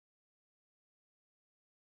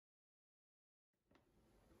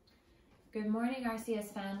Good morning,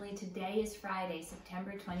 RCS family. Today is Friday,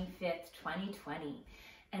 September 25th, 2020,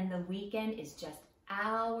 and the weekend is just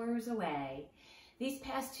hours away. These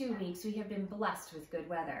past 2 weeks, we have been blessed with good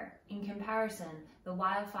weather. In comparison, the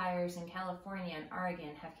wildfires in California and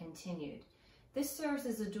Oregon have continued. This serves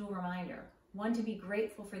as a dual reminder. One, to be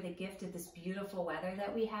grateful for the gift of this beautiful weather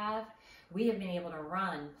that we have. We have been able to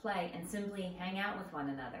run, play, and simply hang out with one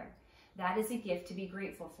another. That is a gift to be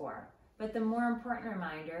grateful for. But the more important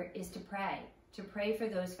reminder is to pray for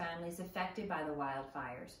those families affected by the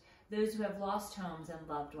wildfires, those who have lost homes and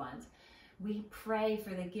loved ones. We pray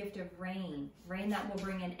for the gift of rain that will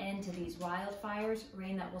bring an end to these wildfires,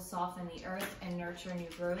 rain that will soften the earth and nurture new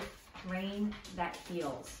growth, rain that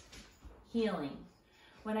heals. Healing.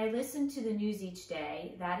 When I listen to the news each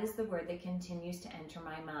day, that is the word that continues to enter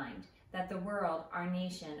my mind, that the world, our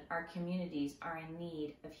nation, our communities are in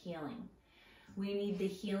need of healing. We need the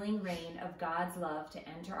healing rain of God's love to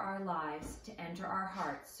enter our lives, to enter our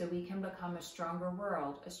hearts, so we can become a stronger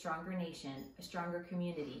world, a stronger nation, a stronger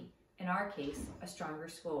community, in our case, a stronger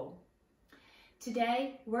school.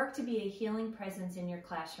 Today, work to be a healing presence in your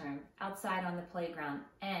classroom, outside on the playground,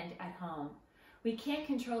 and at home. We can't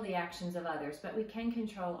control the actions of others, but we can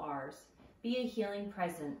control ours. Be a healing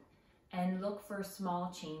presence and look for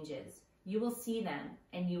small changes. You will see them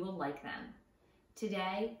and you will like them.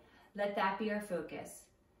 Today, let that be our focus,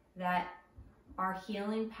 that our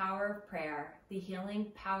healing power of prayer, the healing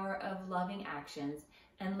power of loving actions,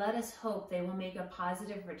 and let us hope they will make a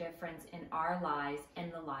positive difference in our lives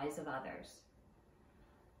and the lives of others.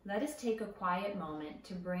 Let us take a quiet moment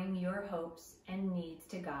to bring your hopes and needs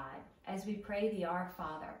to God as we pray the Our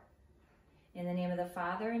Father. In the name of the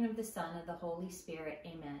Father, and of the Son, and of the Holy Spirit,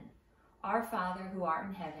 amen. Our Father, who art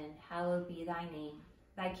in heaven, hallowed be thy name.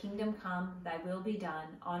 Thy kingdom come, thy will be done,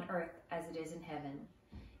 on earth as it is in heaven.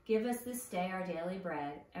 Give us this day our daily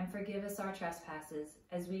bread, and forgive us our trespasses,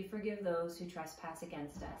 as we forgive those who trespass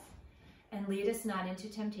against us. And lead us not into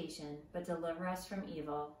temptation, but deliver us from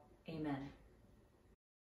evil. Amen.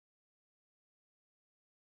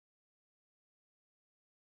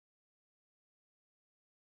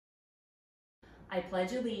 I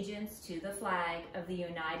pledge allegiance to the flag of the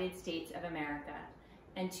United States of America,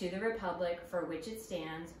 and to the republic for which it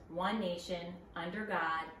stands, one nation, under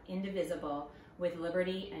God, indivisible, with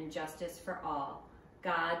liberty and justice for all.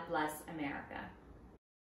 God bless America.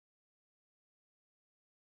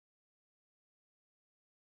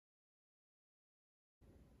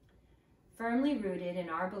 Firmly rooted in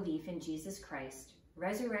our belief in Jesus Christ,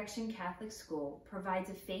 Resurrection Catholic School provides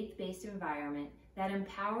a faith-based environment that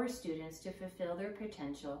empowers students to fulfill their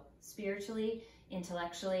potential spiritually,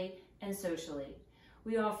 intellectually, and socially.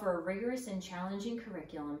 We offer a rigorous and challenging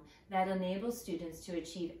curriculum that enables students to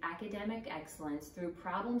achieve academic excellence through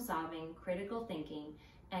problem-solving, critical thinking,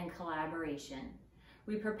 and collaboration.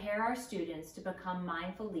 We prepare our students to become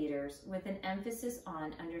mindful leaders with an emphasis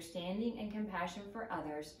on understanding and compassion for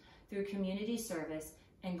others through community service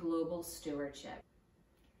and global stewardship.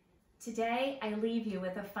 Today, I leave you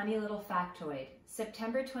with a funny little factoid.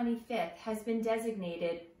 September 25th has been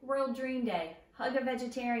designated World Dream Day, Hug a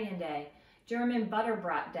Vegetarian Day, German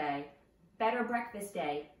Butterbrat Day, Better Breakfast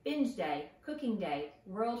Day, Binge Day, Cooking Day,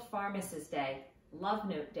 World Pharmacist Day, Love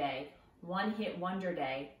Note Day, One Hit Wonder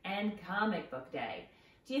Day, and Comic Book Day.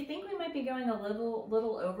 Do you think we might be going a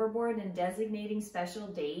little overboard in designating special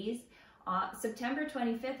days? September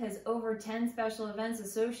 25th has over 10 special events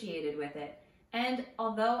associated with it. And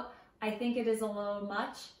although I think it is a little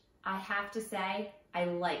much, I have to say I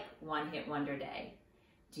like One Hit Wonder Day.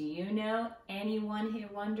 Do you know any one-hit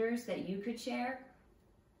wonders that you could share?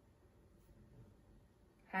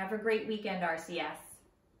 Have a great weekend, RCS.